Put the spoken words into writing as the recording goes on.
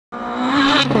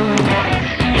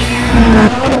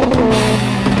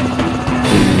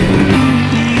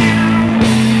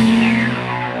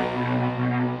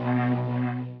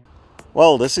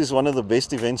Well, this is one of the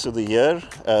best events of the year.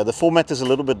 The format is a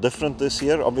little bit different this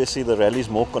year. Obviously, the rally is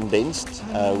more condensed.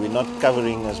 We're not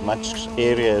covering as much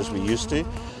area as we used to.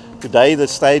 Today, the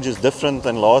stage is different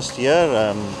than last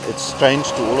year. It's strange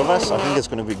to all of us. I think it's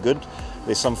going to be good.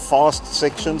 There's some fast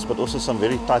sections, but also some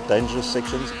very tight, dangerous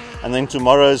sections. And then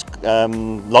tomorrow's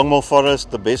Longmore Forests,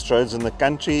 the best roads in the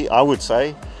country, I would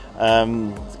say.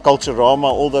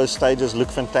 Culturama, all those stages look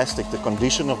fantastic. The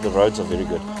condition of the roads are very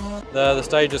good. The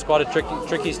stage is quite a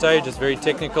tricky stage. It's very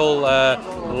technical.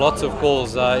 Lots of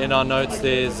calls. In our notes,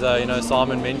 there's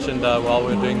Simon mentioned while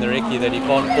we were doing the recce that he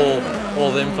can't call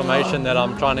all the information that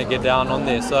I'm trying to get down on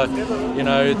there. So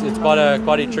it's quite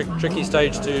a tricky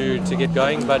stage to get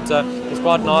going, but it's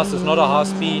quite nice. It's not a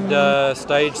high-speed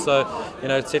stage, so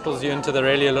it settles you into the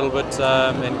rally a little bit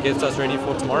and gets us ready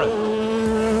for tomorrow.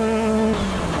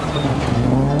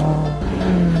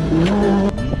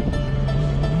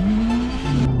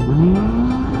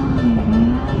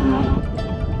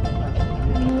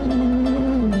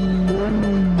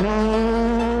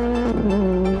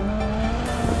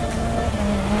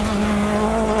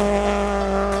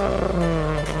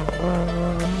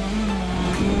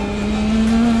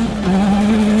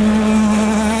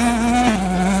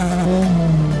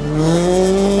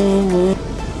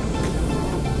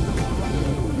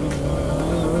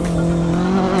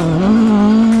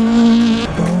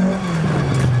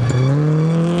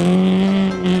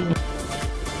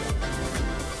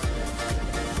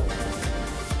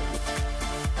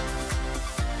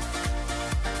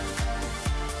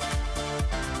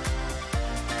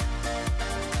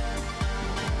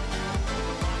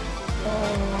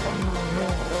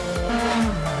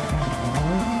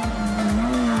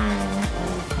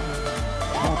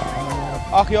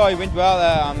 Yeah, it went well.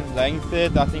 I'm laying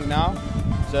third, I think, now.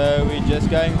 So we're just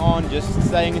going on, just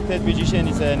staying in third position.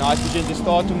 It's a nice position to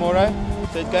start tomorrow,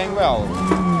 so it's going well.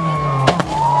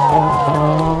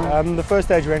 The first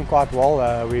stage went quite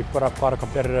well. We put up quite a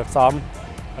competitive time.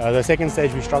 The second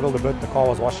stage we struggled a bit. The car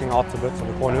was washing out a bit on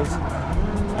the corners.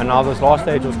 And now this last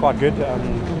stage was quite good.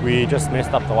 We just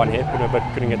messed up the one hairpin a bit,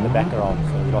 couldn't get the back around,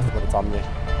 so we lost a bit of time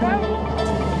there.